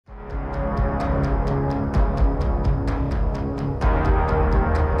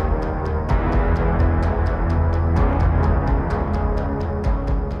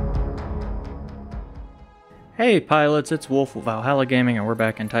Hey pilots, it's Wolf with Valhalla Gaming and we're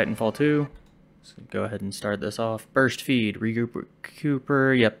back in Titanfall 2. So go ahead and start this off. Burst feed,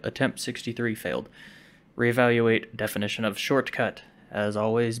 recooper, yep, attempt 63 failed. Reevaluate definition of shortcut. As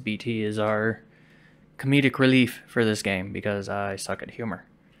always, BT is our comedic relief for this game because I suck at humor.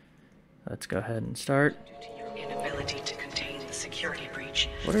 Let's go ahead and start. Due to your inability to contain the security breach,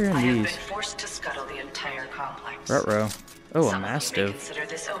 What are in I these? have been forced to scuttle the entire complex. Ruh-roh. Oh, a Some of you may mastiff. consider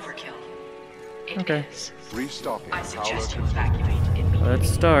this overkill. It Okay. is. Restocking. I suggest you evacuate immediately. Let's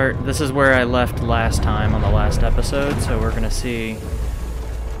start. This is where I left last time on the last episode, so we're gonna see.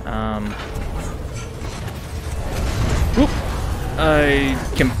 Whoop! I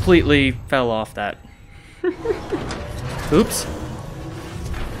completely fell off that. Oops.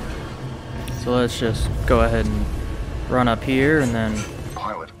 So let's just go ahead and run up here and then.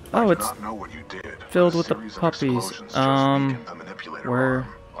 Pilot, Oh, I it's do not know what you did. filled A with the series of puppies. explosions just weakened the manipulator Where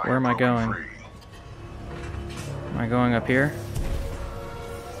arm. am I have broken going? free. Am I going up here?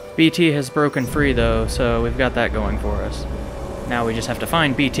 BT has broken free though, so we've got that going for us. Now we just have to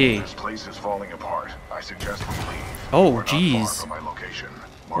find BT. This place is falling apart. I suggest we leave. Oh, We're not far jeez. from my location.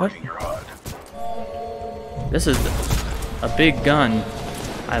 Marking your HUD. This is a big gun.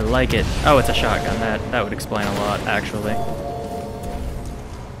 I like it. Oh, it's a shotgun. That would explain a lot, actually.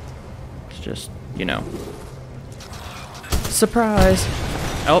 It's just, you know. Surprise!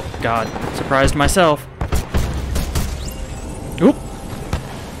 Oh, God. Surprised myself. Oop!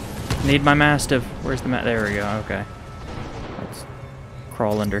 Need my mastiff. Where's the there we go. Okay. Let's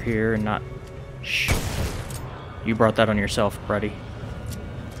crawl under here and not... Shh. You brought that on yourself, buddy.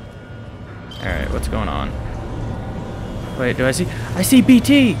 Alright, what's going on? Wait, do I see... I see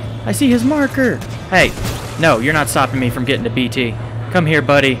BT! I see his marker! Hey! No, you're not stopping me from getting to BT. Come here,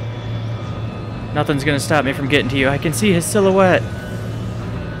 buddy. Nothing's gonna stop me from getting to you. I can see his silhouette.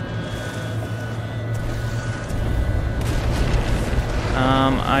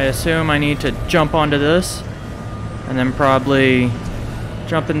 I assume I need to jump onto this. And then probably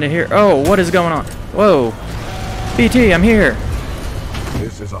jump into here. Oh, what is going on? Whoa! BT, I'm here!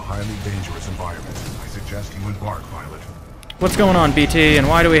 This is a highly dangerous environment. I suggest you embark, pilot. What's going on, BT, and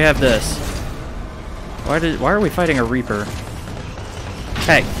why do we have this? Why are we fighting a Reaper?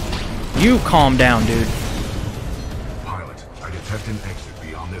 Hey, you calm down, dude. Pilot, I detect an exit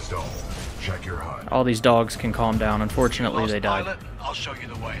beyond this dome. Check your HUD. All these dogs can calm down. Unfortunately, they died. Pilot, I'll show you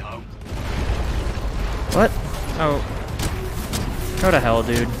the way home. What? Oh. Go to hell,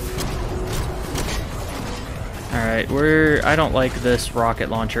 dude. Alright, I don't like this rocket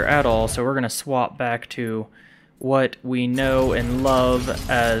launcher at all, so we're gonna swap back to what we know and love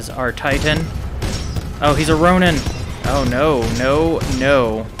as our Titan. Oh, he's a Ronin! Oh no, no,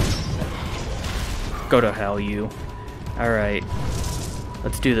 no. Go to hell, you. Alright.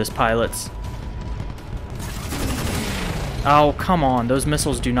 Let's do this, pilots. Oh, come on. Those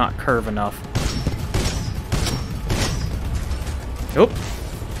missiles do not curve enough. Nope.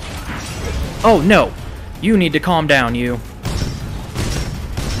 Oh, no. You need to calm down, you.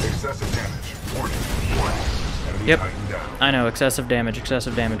 Excessive damage. Warning. Enemy Yep. Titan down. I know, excessive damage,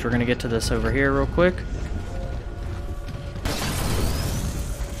 excessive damage. We're gonna get to this over here real quick.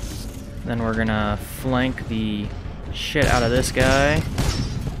 Then we're gonna flank the shit out of this guy.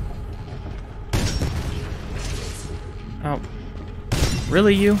 Oh.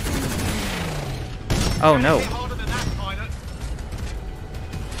 Really, you? Oh, no.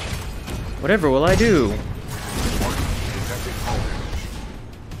 Whatever will I do? Detected hull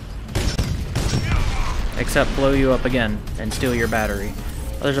damage. Except blow you up again and steal your battery.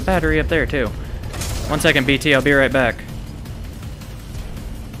 Oh, there's a battery up there, too. 1 second, BT, I'll be right back.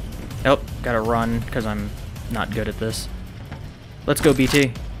 Oh, gotta run, because I'm not good at this. Let's go,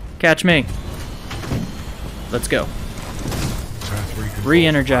 BT. Catch me. Let's go.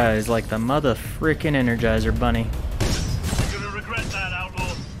 Re-energize like the mother-frickin' Energizer Bunny. You're gonna regret that,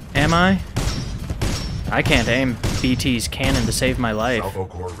 outlaw. Am I? I can't aim BT's cannon to save my life. Salvo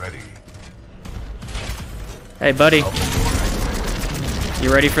core ready. Hey, buddy.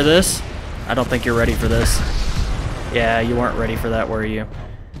 You ready for this? I don't think you're ready for this. Yeah, you weren't ready for that, were you?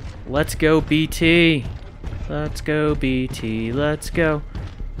 Let's go, BT. Let's go, BT. Let's go.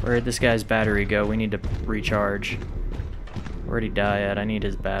 Where'd this guy's battery go? We need to recharge. Where'd he die at? I need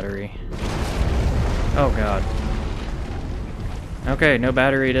his battery. Oh, God. Okay, no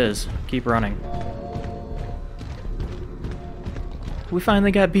battery it is. Keep running. We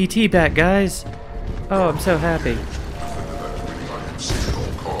finally got BT back, guys. Oh, I'm so happy.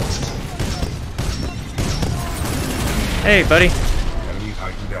 Hey, buddy. Enemy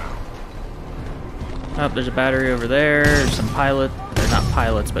Titan down. Oh, there's a battery over there. There's some pilot. There's not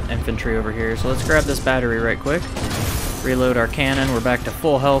pilots, but infantry over here. So let's grab this battery right quick. Reload our cannon. We're back to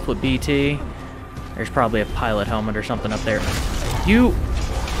full health with BT. There's probably a pilot helmet or something up there. You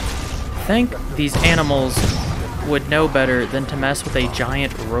think these animals would know better than to mess with a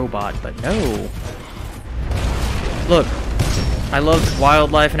giant robot, but no. Look, I love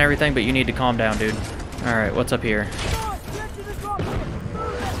wildlife and everything, but you need to calm down, dude. Alright, what's up here?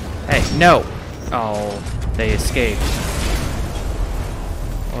 Hey, no! Oh, they escaped.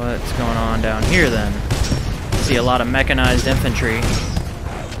 What's going on down here, then? See a lot of mechanized infantry.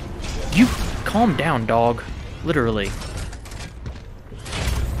 You calm down, dog. Literally.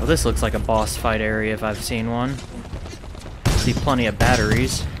 Well, this looks like a boss fight area if I've seen one. See plenty of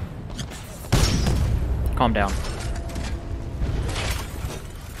batteries. Calm down.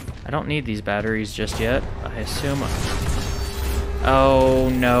 I don't need these batteries just yet. I assume... Oh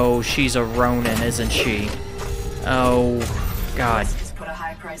no, she's a Ronin, isn't she? Oh, God. Just put a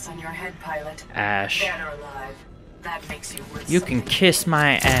high price on your head, pilot. Ash. Dead or alive. That makes you worth You can something. kiss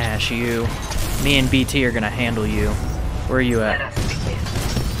my ash, you. Me and BT are gonna handle you. Where are you Let at? us begin.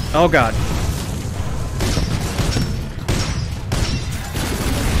 Oh God.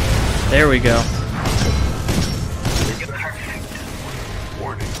 There we go. Perfect.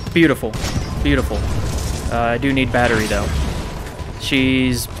 Warning. Beautiful. Beautiful. I do need battery though.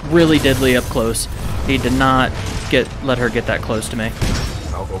 She's really deadly up close. Need to not let her get that close to me.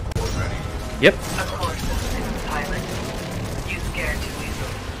 Salvo core ready. Yep. Of course, pilot. You scared too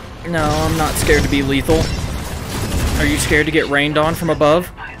easily. No, I'm not scared to be lethal. Are you scared to get rained on from above?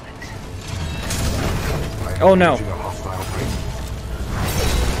 Pilot. Oh no. Engaging a hostile ring.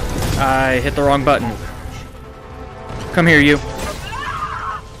 I hit the wrong button. Come here, you.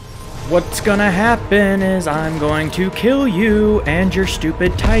 What's gonna happen is I'm going to kill you and your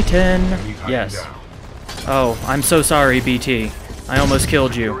stupid Titan. Enemy Titan Yes. down. Oh, I'm so sorry, BT. I almost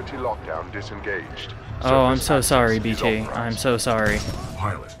killed you. Security lockdown disengaged. Oh, I'm Surface so sorry, access is BT. authorized. I'm so sorry.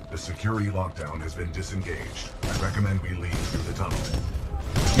 Pilot, the security lockdown has been disengaged. I recommend we leave through the tunnel.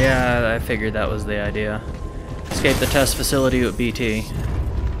 Yeah, I figured that was the idea. Escape the test facility with BT.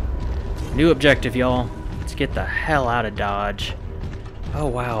 New objective, y'all. Let's get the hell out of Dodge. Oh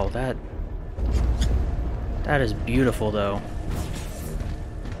wow, that is beautiful though.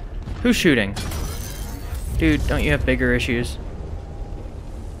 Who's shooting? Dude, don't you have bigger issues?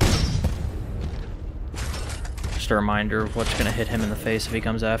 Just a reminder of what's gonna hit him in the face if he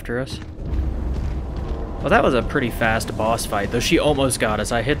comes after us. Well, that was a pretty fast boss fight, though she almost got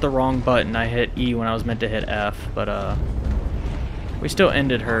us. I hit the wrong button. I hit E when I was meant to hit F, but we still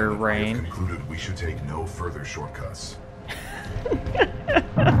ended her I have reign. concluded we should take no further shortcuts.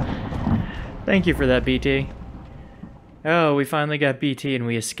 Thank you for that, BT. Oh, we finally got BT and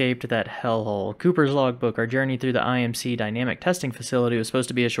we escaped that hellhole. Cooper's logbook. Our journey through the IMC dynamic testing facility was supposed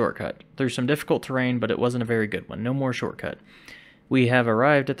to be a shortcut. Through some difficult terrain, but it wasn't a very good one. No more shortcut. We have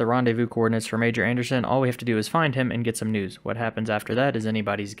arrived at the rendezvous coordinates for Major Anderson. All we have to do is find him and get some news. What happens after that is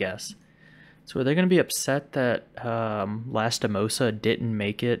anybody's guess. So are they going to be upset that Lastimosa didn't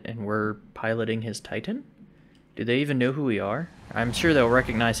make it and we're piloting his Titan? Do they even know who we are? I'm sure they'll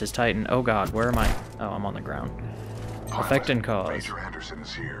recognize his Titan. Oh God, where am I? Oh, I'm on the ground. Effect and cause. Major Anderson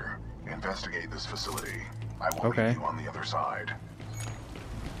is here. Investigate this facility. I will Okay. meet you on the other side.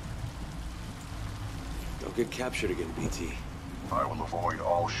 Don't get captured again, BT. I will avoid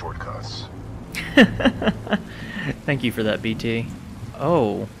all shortcuts. Thank you for that, BT.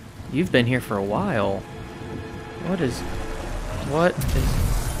 Oh, you've been here for a while. What is...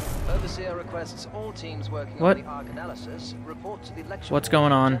 Overseer requests all teams working What? on the arc analysis report to the lecture What's hall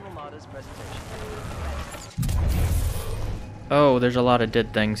going for on? General Marder's presentation. Oh, there's a lot of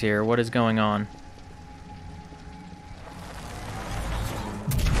dead things here. What is going on?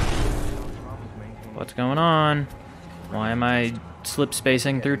 What's going on? Why am I slip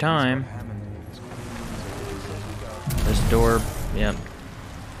spacing through time? This door, yep.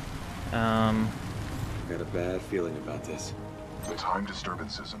 Got a bad feeling about this. The time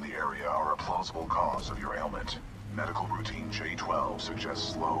disturbances in the area are a plausible cause of your ailment. Medical routine J12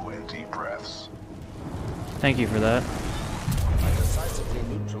 suggests slow and deep breaths. Thank you for that. By decisively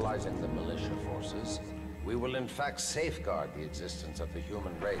neutralizing the militia forces, we will in fact safeguard the existence of the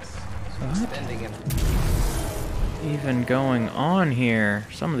human race. Extending it. Even going on here?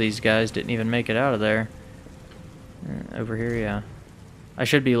 Some of these guys didn't even make it out of there. Over here, yeah. I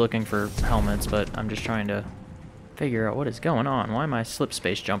should be looking for helmets, but I'm just trying to figure out what is going on. Why am I slip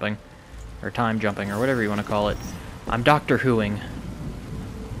space jumping? Or time jumping, or whatever you want to call it. I'm Doctor Whoing.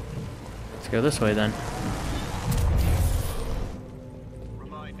 Let's go this way then.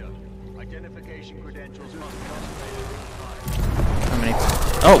 Reminder, identification credentials must be updated. How many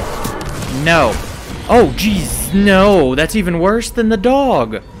Oh, no. Oh, jeez, no. That's even worse than the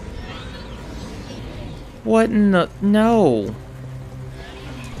dog. What in the... No.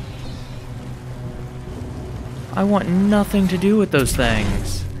 I want nothing to do with those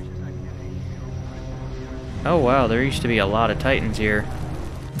things. Oh, wow, there used to be a lot of Titans here.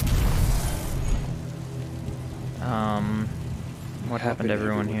 What happened to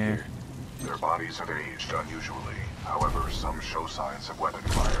everyone here? Their bodies have aged unusually. However, some show signs of weapon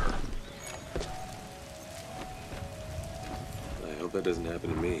fire. I hope that doesn't happen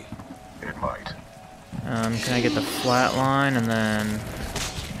to me. It might. Can I get the flat line and then...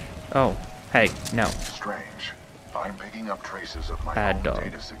 Oh, hey, no. Strange. I'm picking up traces of my Bad own dog.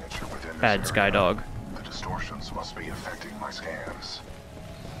 data signature within this Bad sky area. dog. The distortions must be affecting my scans.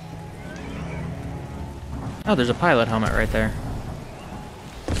 Oh, there's a pilot helmet right there.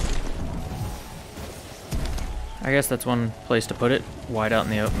 I guess that's one place to put it, wide out in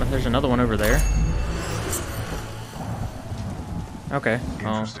the open. There's another one over there. Okay,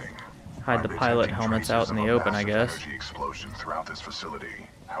 well, Interesting. hide the I'm pilot detecting helmets traces out in of the a open, I massive guess. energy explosion throughout this facility.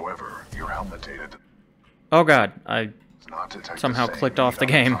 However, your helmet data Oh god, I does not detect somehow the same clicked off the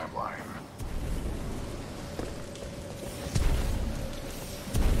read on game. timeline.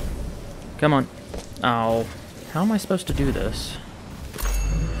 Come on. Oh, how am I supposed to do this?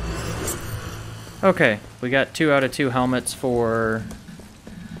 Okay, we got 2 out of 2 helmets for...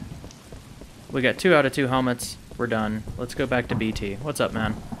 We got 2 out of 2 helmets. We're done. Let's go back to BT. What's up,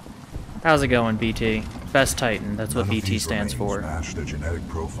 man? How's it going, BT? Best Titan. That's what None of BT these stands remains for. match the genetic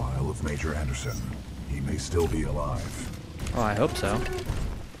profile of Major Anderson. He may still be alive. Oh, I hope so.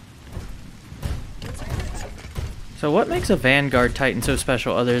 So what makes a Vanguard Titan so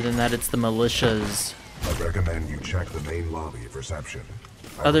special other than that it's the militia's... I recommend you check the main lobby of reception.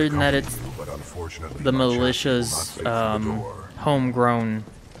 I Other would than that, come it's to you, but unfortunately, the my chassis will militia's not take to the door. homegrown...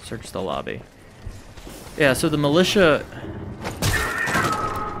 Search the lobby. Yeah, so the militia...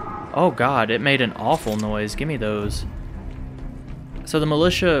 Oh god, it made an awful noise. Give me those. So the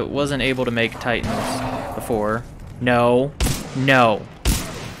militia wasn't able to make Titans before. No. No.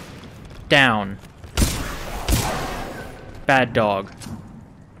 Down. Bad dog.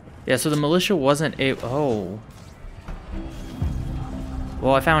 Yeah, so the militia wasn't able... Oh.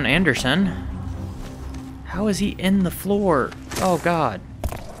 Well, I found Anderson. How is he in the floor? Oh god.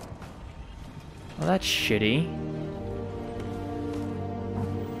 Well, that's shitty.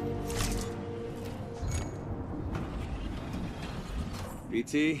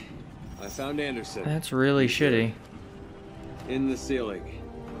 BT, I found Anderson. That's really shitty. In the ceiling.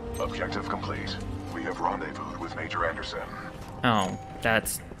 Objective complete. We have rendezvoused with Major Anderson. Oh,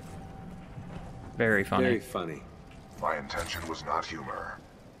 that's very funny. Very funny. My intention was not humor.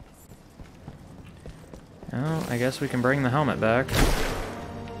 Well, I guess we can bring the helmet back.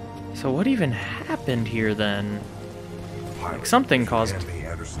 So what even happened here then? Like something caused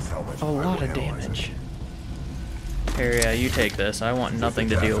a lot of damage. Here, yeah, you take this. I want nothing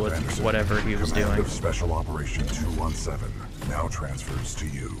to deal with whatever he was doing. Special Operation 217 now transfers to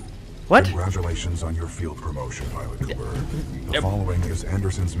you. What? Congratulations on your field promotion, Pilot Cooper. The following is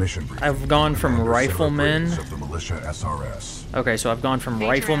Anderson's mission briefing. I've gone from Commander rifleman... Sarah Briggs of the militia SRS. Okay, so I've gone from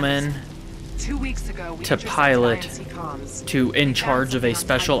Major rifleman 2 weeks ago, we to intercepted pilot IMC comms. to in We charge found of a something on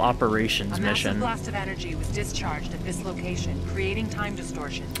special Titan. operations A massive mission. blast of energy was discharged at this location, creating time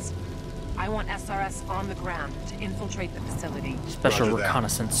distortions. I want SRS on the ground to infiltrate the facility. Special Roger that.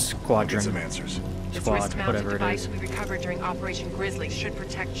 Reconnaissance Squadron. answers. This Squad, wrist-mounted whatever it device is. we recovered during Operation Grizzly should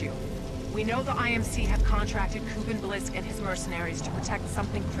protect you. We know the IMC have contracted Kuben Blisk and his mercenaries to protect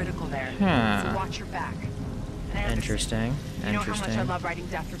something critical there. Huh. So watch your back. And Anderson, Interesting. You know how much I Interesting. love writing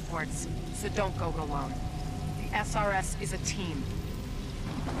death reports, so don't go it alone. The SRS is a team.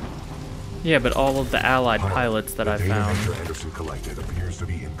 Yeah, but all of the allied pilots that I The data found Major Anderson collected appears to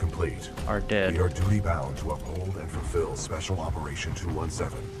be incomplete. are dead. We are duty-bound to uphold and fulfill Special Operation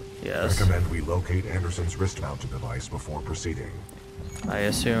 217. Yes. Recommend we locate Anderson's wrist-mounted device before proceeding. I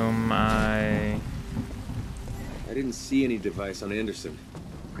assume I... I didn't see any device on Anderson.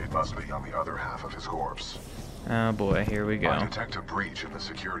 It must be on the other half of his corpse. Oh boy, here we I go. detect a breach in the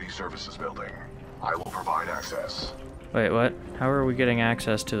security services building. I will provide access. Wait, what? How are we getting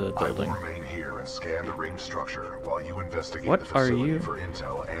access to the I will building? remain here and scan the ring structure while you investigate What the facility are you? for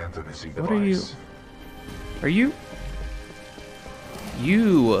intel and the missing What are you? device. Are you?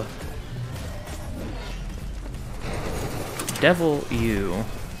 You. Devil, you.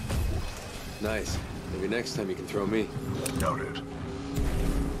 Nice. Maybe next time you can throw me. Noted.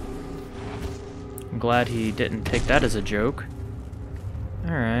 I'm glad he didn't take that as a joke.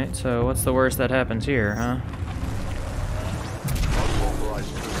 Alright, so what's the worst that happens here, huh?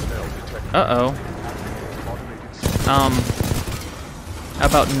 Uh-oh. How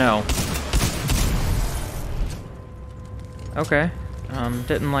about no? Okay.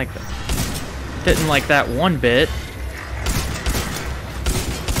 Didn't like that one bit.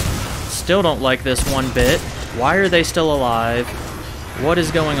 Still don't like this one bit. Why are they still alive? What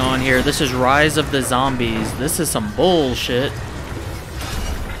is going on here? This is Rise of the Zombies. This is some bullshit.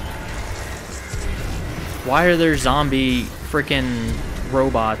 Why are there zombie freaking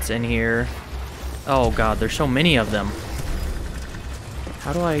robots in here? Oh god, there's so many of them.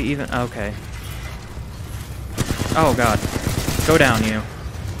 How do I even... Okay. Oh god. Go down, you.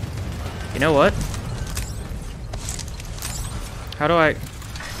 You know what? How do I...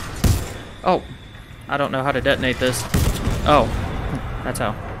 Oh. I don't know how to detonate this. Oh. That's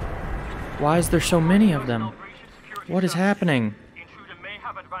how. Why is there so many of them? What is happening?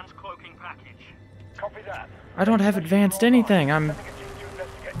 I don't have advanced anything.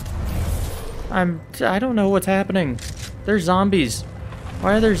 I don't know what's happening. There's zombies.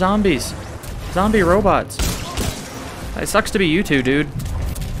 Why are there zombies? Zombie robots. It sucks to be you two, dude.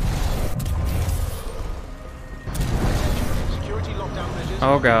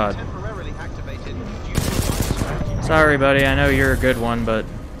 Oh god. Sorry, buddy. I know you're a good one, but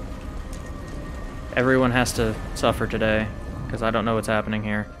everyone has to suffer today because I don't know what's happening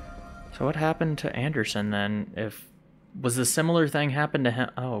here. So what happened to Anderson then? Was a similar thing happen to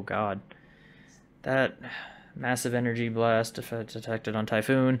him? Oh god. That massive energy blast detected on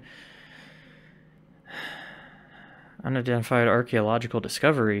Typhoon. Unidentified archaeological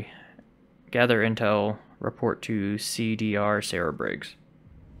discovery. Gather intel. Report to CDR Sarah Briggs.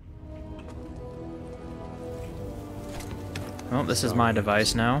 Well, this is my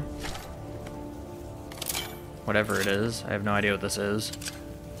device now. Whatever it is. I have no idea what this is.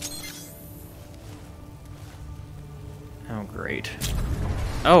 Oh, great.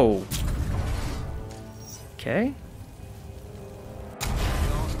 Oh! Okay.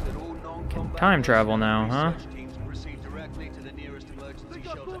 Can time travel now, huh?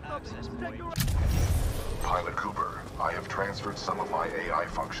 Pilot Cooper, I have transferred some of my AI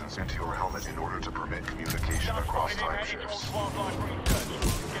functions into your helmet in order to permit communication across time shifts.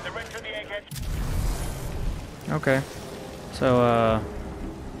 Okay. So,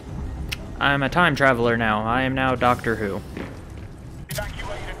 I'm a time traveler now. I am now Doctor Who.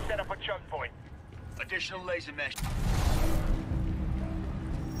 Evacuate and set up a choke point. Additional laser mesh.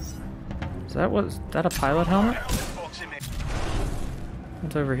 Was that a pilot helmet?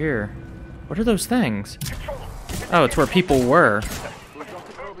 What's over here? What are those things? Oh, it's where people were.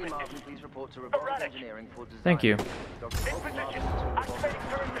 Thank you.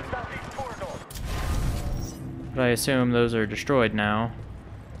 But I assume those are destroyed now.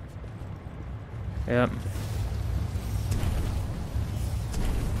 Yep.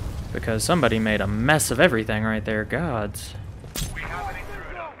 Because somebody made a mess of everything right there. Gods. We have an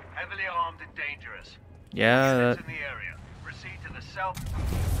intruder, heavily armed and dangerous. Yeah, that In the area. Proceed to the south.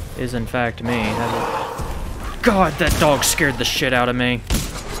 is in fact me. God, that dog scared the shit out of me.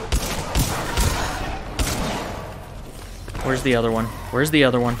 Where's the other one? Where's the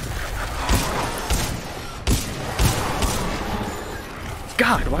other one?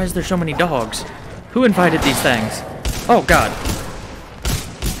 God, why is there so many dogs? Who invited these things? Oh, God.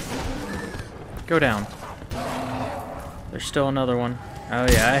 Go down. There's still another one. Oh,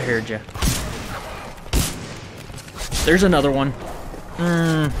 yeah, I heard you. There's another one.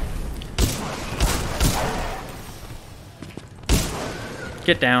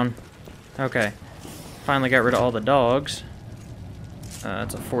 Get down. Okay. Finally got rid of all the dogs.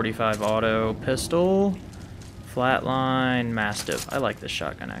 It's a 45 auto pistol. Flatline Mastiff. I like this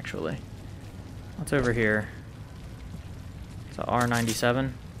shotgun, actually. What's over here? It's a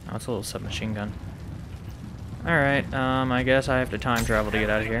R97. Oh, it's a little submachine gun. Alright, I guess I have to time travel to get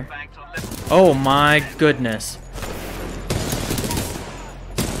out of here. Oh my goodness.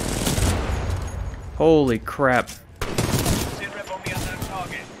 Holy crap.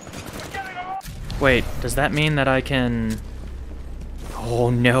 Wait, does that mean that I can... Oh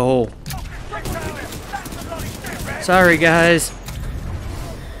no. Sorry guys.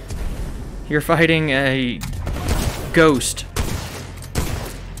 You're fighting a ghost.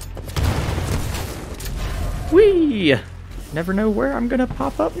 Whee! Never know where I'm gonna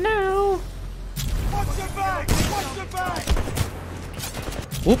pop up now.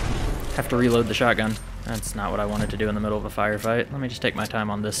 Whoop. Have to reload the shotgun. That's not what I wanted to do in the middle of a firefight. Let me just take my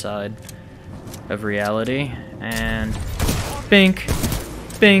time on this side of reality. And bink.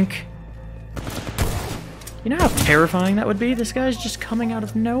 Bink. You know how terrifying that would be? This guy's just coming out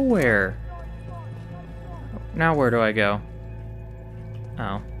of nowhere. Now where do I go?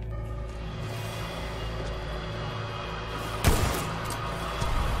 Oh.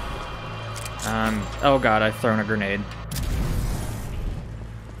 Oh god, I've thrown a grenade.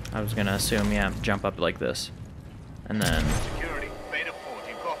 I was gonna assume, yeah, jump up like this. And then... Security, Beta 4, do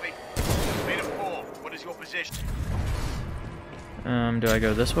you copy? Beta 4, what is your position? do I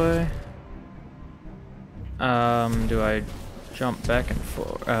go this way? Do I jump back and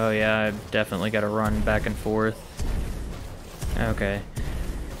forth? Oh yeah, I've definitely gotta run back and forth. Okay.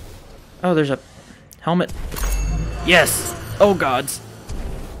 Oh, there's a helmet. Yes! Oh gods!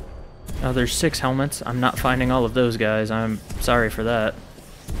 Oh, there's 6 helmets. I'm not finding all of those guys. I'm sorry for that.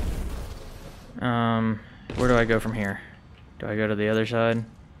 Where do I go from here? Do I go to the other side?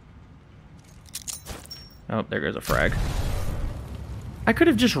 Oh, there goes a frag. I could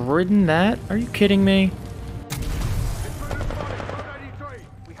have just ridden that. Are you kidding me?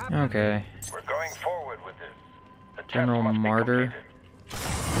 Okay. We're going forward with this. The test General must be Martyr.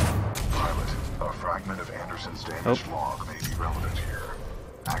 completed. Pilot, a fragment of Anderson's damaged log may be relevant here.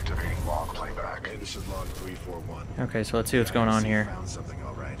 Activating log playback. Anderson log 341. Okay, so let's see what's going on here. Found something,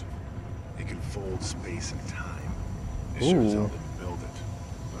 all right. It can fold space and time. It Ooh. sure as hell didn't build it,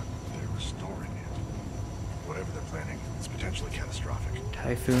 but they're restoring it. Whatever they're planning, it's potentially catastrophic.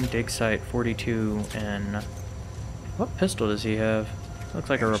 Typhoon dig site 42 and what pistol does he have? Looks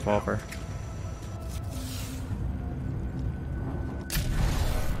like a revolver.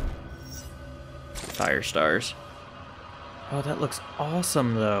 Fire stars. Oh, that looks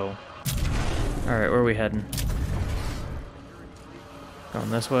awesome though. Alright, where are we heading? Going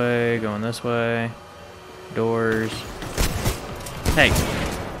this way, going this way. Doors. Hey!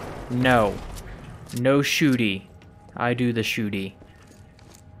 No. No shooty. I do the shooty.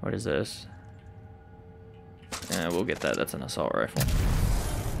 What is this? We'll get that. That's an assault rifle.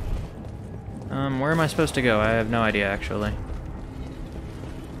 Where am I supposed to go? I have no idea, actually.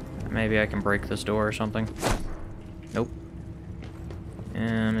 Maybe I can break this door or something. Nope.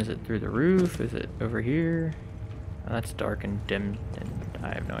 Is it through the roof? Is it over here? Oh, that's dark and dim, and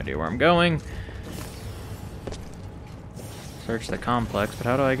I have no idea where I'm going. Search the complex, but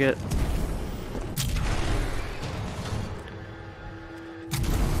how do I get...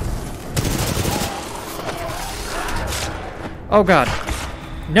 Oh god.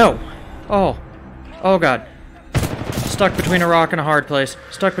 No! Oh. Oh god. Stuck between a rock and a hard place.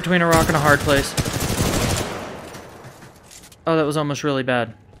 Stuck between a rock and a hard place. Oh, that was almost really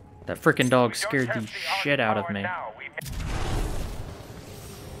bad. That frickin' dog scared the shit out of me.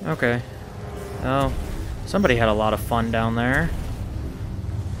 Okay. Oh. Somebody had a lot of fun down there.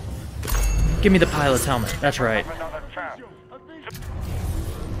 Give me the pilot's helmet. That's right.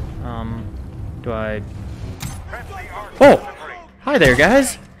 Do I... Oh! Hi there,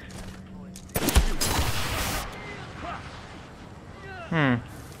 guys!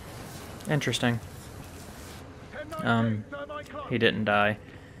 Interesting. He didn't die.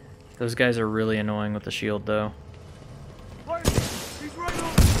 Those guys are really annoying with the shield, though.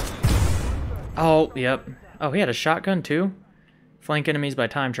 Oh, yep. Oh, he had a shotgun, too? Flank enemies by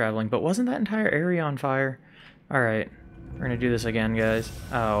time traveling. But wasn't that entire area on fire? Alright. We're gonna do this again, guys.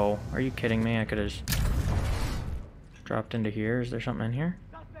 Oh, are you kidding me? I could've just dropped into here. Is there something in here?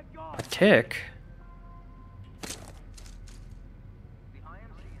 A tick?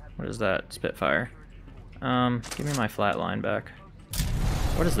 What is that? Spitfire. Give me my flatline back.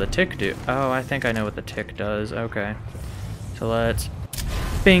 What does the tick do? Oh, I think I know what the tick does. Okay. So let's...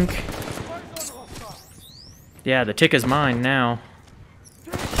 Bink! Yeah, the tick is mine now.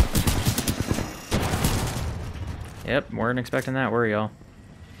 Yep, weren't expecting that, were y'all?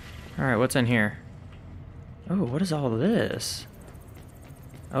 Alright, what's in here? Oh, what is all this?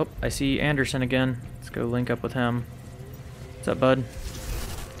 Oh, I see Anderson again. Let's go link up with him. What's up, bud?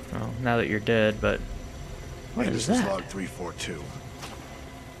 Well, now that you're dead, but... What is Anderson's that? log 342.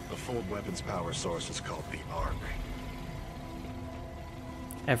 The full weapons power source is called the Arc.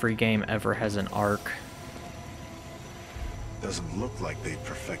 Every game ever has an arc. Doesn't look like they've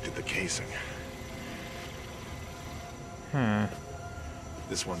perfected the casing.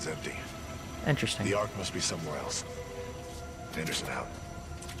 This one's empty. Interesting. The Arc must be somewhere else. Anderson out.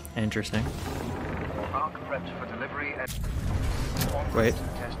 Interesting. Arc prepped for delivery at... Wait.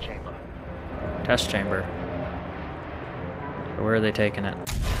 Test chamber. Test chamber. Where are they taking it?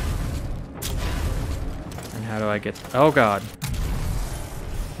 And how do I get... Oh, God.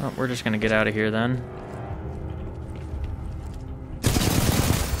 Well, we're just gonna get out of here, then.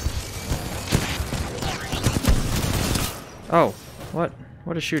 Oh, what?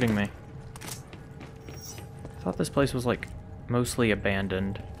 What is shooting me? I thought this place was, like, mostly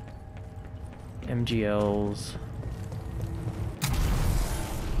abandoned. MGLs.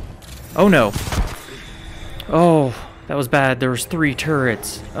 Oh no. Oh, that was bad. There was 3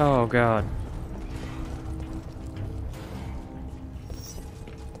 turrets. Oh god.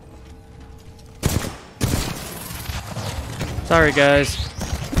 Sorry guys.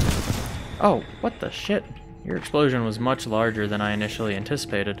 Oh, what the shit? Your explosion was much larger than I initially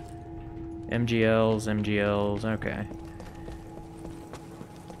anticipated. MGLs, okay.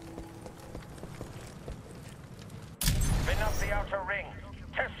 Spin up the outer ring.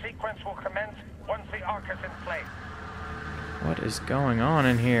 Test sequence will commence once the arc is in place. What is going on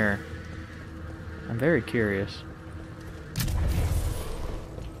in here? I'm very curious.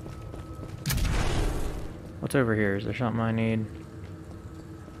 What's over here? Is there something I need?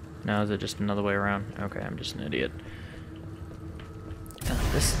 No, is it just another way around? Okay, I'm just an idiot.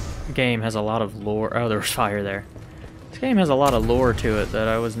 This game has a lot of lore. Oh, there was fire there. This game has a lot of lore to it that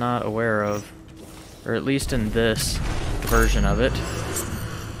I was not aware of. Or at least in this version of it.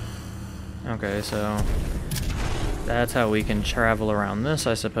 Okay, so that's how we can travel around this,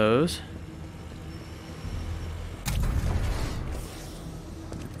 I suppose.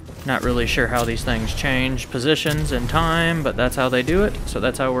 Not really sure how these things change positions in time, but that's how they do it, so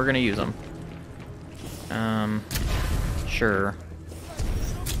that's how we're gonna use them. Sure.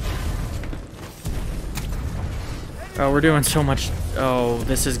 Oh, we're doing so much. Oh,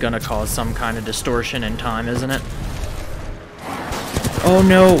 this is gonna cause some kind of distortion in time, isn't it? Oh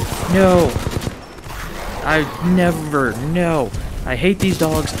no, no. I never, no. I hate these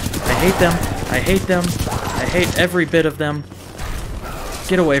dogs. I hate them. I hate them. I hate every bit of them.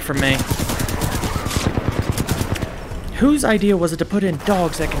 Get away from me. Whose idea was it to put in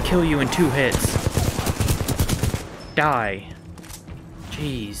dogs that can kill you in 2 hits? Die.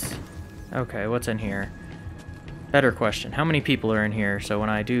 Jeez. Okay, what's in here? Better question. How many people are in here so when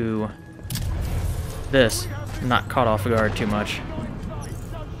I do this, I'm not caught off guard too much?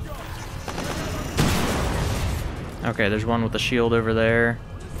 Okay, there's one with the shield over there.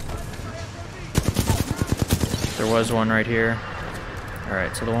 There was one right here.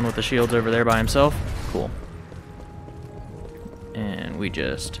 Alright, so the one with the shield's over there by himself. Cool. And we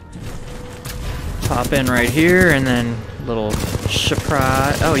just pop in right here, and then little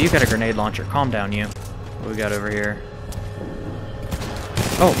surprise. Oh, you got a grenade launcher. Calm down, you. What we got over here?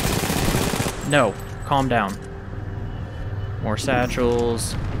 Oh! No. Calm down. More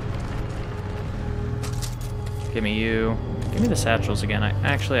satchels. Give me you. Give me the satchels again.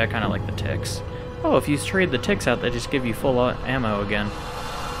 I kind of like the ticks. Oh, if you trade the ticks out, they just give you full ammo again.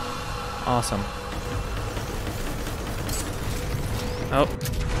 Awesome. Oh.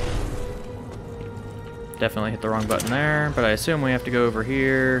 Definitely hit the wrong button there, but I assume we have to go over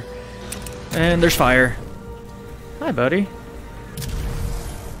here. And there's fire. Hi, buddy.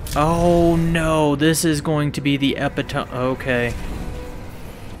 Oh, no. This is going to be the epitome. Okay.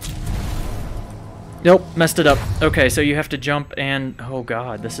 Nope, messed it up. Okay, so you have to jump and... Oh,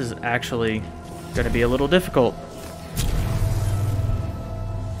 God. This is actually going to be a little difficult.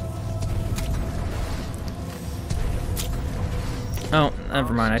 Oh,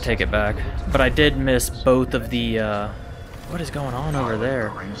 never mind. I take it back. But I did miss both of the... What is going on over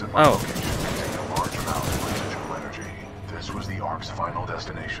there? Oh, This was the Ark's final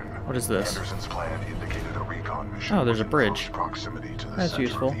destination. What is this? Anderson's plan indicated a recon mission. Oh, there's a in bridge. close proximity to the That's center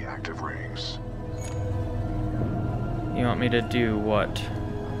useful. of the active rings. You want me to do what?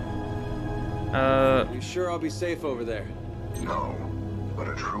 You sure I'll be safe over there? No, but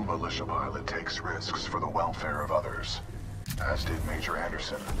a true militia pilot takes risks for the welfare of others. As did Major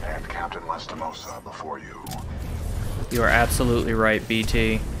Anderson and Captain Lastimosa before you. You are absolutely right,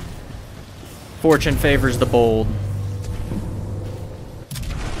 BT. Fortune favors the bold.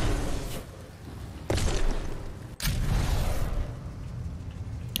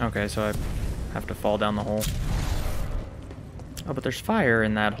 Okay, so I have to fall down the hole. Oh, but there's fire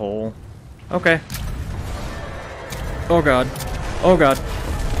in that hole. Okay. Oh god. Oh god.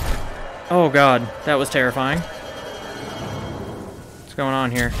 Oh god. That was terrifying. What's going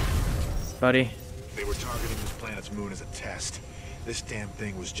on here, buddy? They were targeting this planet's moon as a test. This damn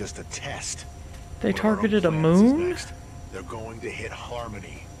thing was just a test. They One of our own targeted a planets is moon? next. They're going to hit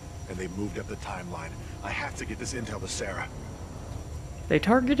Harmony, and they moved up the timeline. I have to get this intel to Sarah. They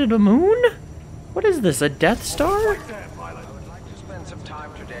targeted a moon? What is this, a Death Star? I would like to spend some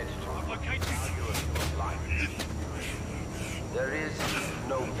time today to talk about your life. There is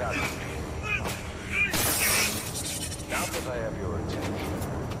no value. Now that I have your attention,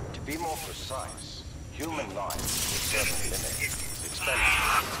 to be more precise, human life is certain limits.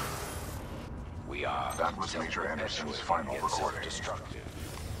 Expensive. We are. That was Major Anderson's final recording. Destructive,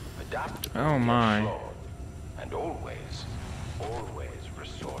 adaptable, Oh my. flawed, and always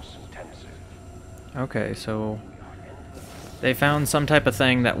resource intensive. Okay, so they found some type of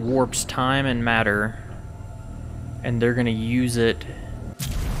thing that warps time and matter, and they're gonna use it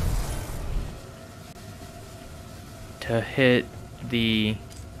to hit the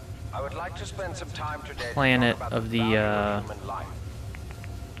I would like to spend some time today to planet talk about of the the value of human life.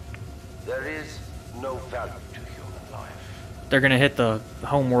 There is no value to human life. they're gonna hit the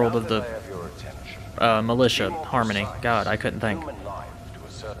homeworld Now of that the I have your attention, militia, be more Harmony. precise. God, I couldn't think. Human life to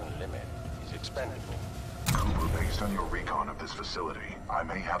a certain limit is expendable. Cooper, based on your recon of this facility, I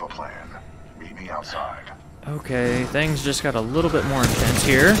may have a plan. Meet me outside. Okay, things just got a little bit more intense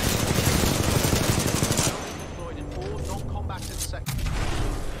here.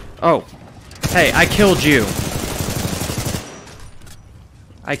 Oh, hey, I killed you.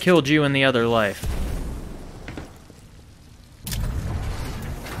 I killed you in the other life.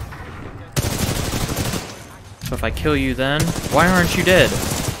 So if I kill you then, why aren't you dead?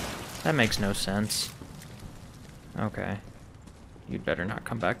 That makes no sense. Okay. You'd better not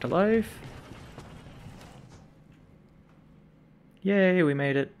come back to life. Yay, we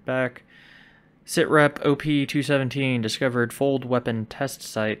made it back. Sitrep OP-217 discovered fold weapon test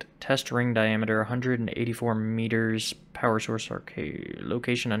site. Test ring diameter 184 meters. Power source arcade.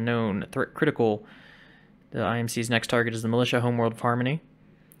 Location unknown. Threat critical. The IMC's next target is the militia homeworld of Harmony.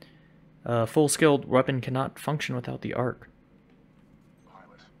 Full-skilled weapon cannot function without the Ark.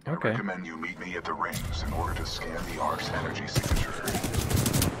 Pilot, Okay. I recommend you meet me at the rings in order to scan the Ark's energy signature.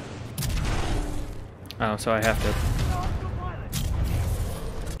 Oh, so I have to...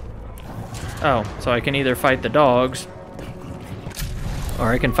 Oh, so I can either fight the dogs,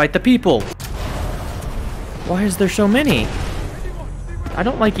 or I can fight the people. Why is there so many? I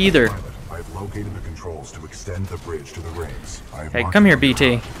don't like either. Pilot, I've located the controls to extend the bridge to the rings. Hey, come here,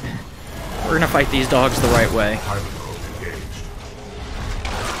 BT. We're gonna fight these dogs the right way. Pilot mode engaged.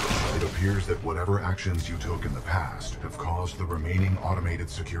 It appears that whatever actions you took in the past have caused the remaining automated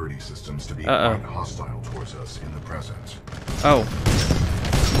security systems to be quite hostile towards us in the present. Oh.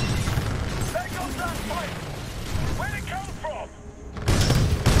 There goes that fight! Where'd it come from?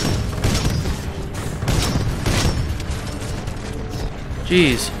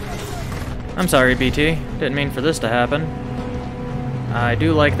 Jeez. I'm sorry, BT. Didn't mean for this to happen. I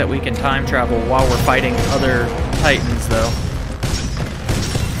do like that we can time travel while we're fighting other Titans, though.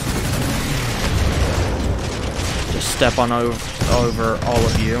 Just step on over all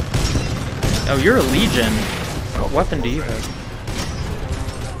of you. Oh, you're a Legion. What weapon do you have?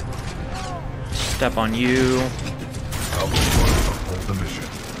 Step on you. Hold the mission.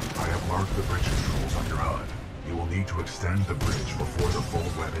 I have marked the bridge controls on your HUD. You will need to extend the bridge before the full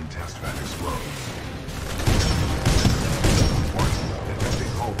weapon test vent explodes.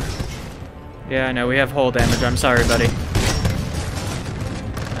 Detecting hull damage. Yeah, I know, we have hull damage. I'm sorry, buddy.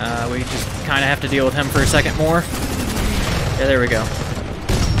 We just kind of have to deal with him for a second more. Yeah, there we go.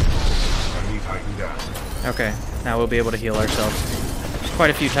 Enemy Titan down. Okay, now we'll be able to heal ourselves. There's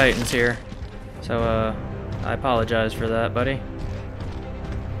quite a few Titans here. So, I apologize for that, buddy.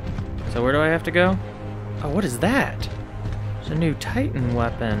 So where do I have to go? Oh, what is that? It's a new Titan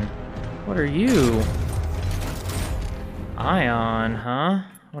weapon. What are you? Ion, huh?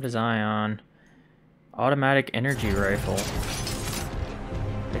 What is Ion? Automatic energy rifle.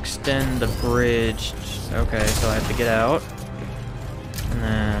 Extend the bridge. Okay, so I have to get out. And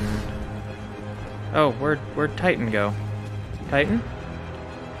then... Oh, where'd Titan go? Titan?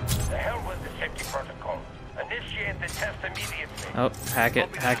 The hell with the safety protocol. Initiate the test immediately. Oh, hack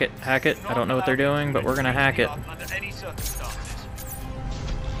it, hack it, hack it. I don't know what they're doing, but we're gonna hack it.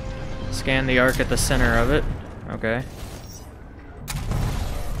 Scan the Ark at the center of it. Okay.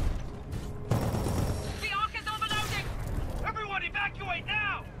 The Ark is overloading! Everyone evacuate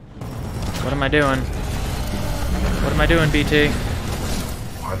now! What am I doing? What am I doing, BT?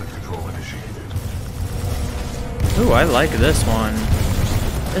 Pilot control initiated. Ooh, I like this one.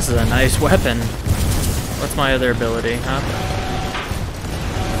 This is a nice weapon. What's my other ability, huh?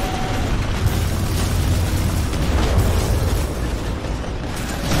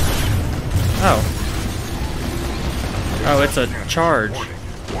 Oh. Oh, it's a charge.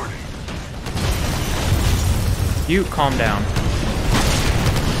 You calm down.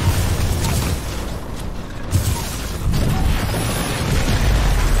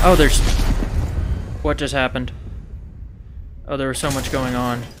 Oh, there's... What just happened? Oh, there was so much going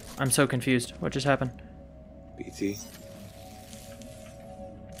on. I'm so confused. What just happened? BT?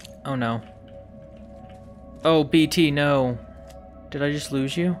 Oh no. Oh, BT, no. Did I just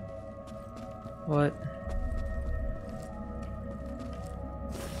lose you? What?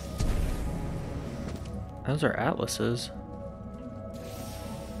 Those are atlases.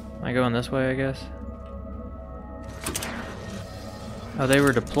 Am I going this way, I guess? Oh, they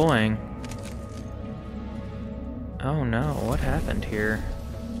were deploying. Oh no, what happened here?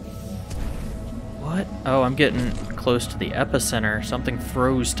 What? Oh, I'm getting close to the epicenter. Something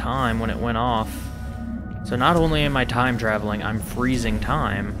froze time when it went off. So not only am I time traveling, I'm freezing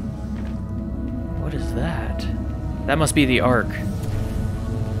time. What is that? That must be the Ark.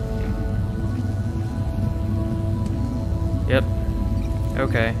 Yep.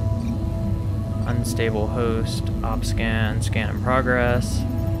 Okay. Unstable host, op scan, scan in progress.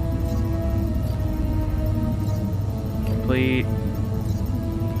 Complete.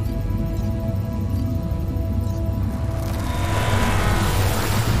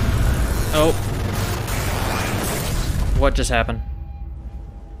 Oh. What just happened?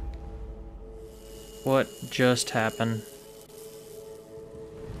 What just happened?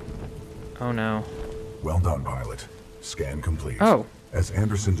 Oh no. Well done, pilot. Scan complete. Oh. As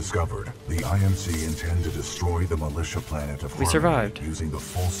Anderson discovered, the IMC intend to destroy the militia planet of We Harmony survived. using the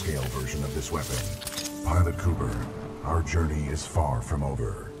full-scale version of this weapon. Pilot Cooper, our journey is far from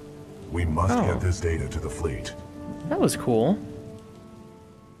over. We must Oh. get this data to the fleet. That was cool.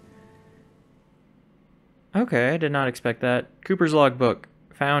 Okay, I did not expect that. Cooper's logbook.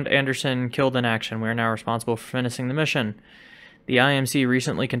 Found Anderson killed in action. We are now responsible for finishing the mission. The IMC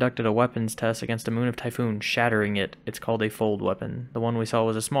recently conducted a weapons test against a moon of Typhoon, shattering it. It's called a fold weapon. The one we saw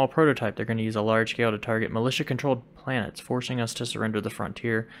was a small prototype. They're going to use a large scale to target militia-controlled planets, forcing us to surrender the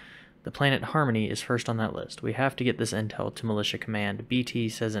frontier. The planet Harmony is first on that list. We have to get this intel to Militia Command. BT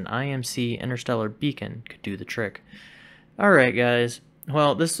says an IMC interstellar beacon could do the trick. Alright, guys.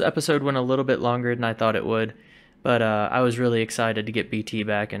 Well, this episode went a little bit longer than I thought it would, but I was really excited to get BT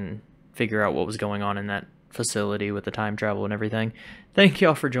back and figure out what was going on in that facility with the time travel and everything. Thank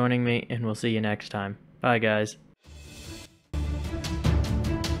y'all for joining me, and we'll see you next time. Bye, guys.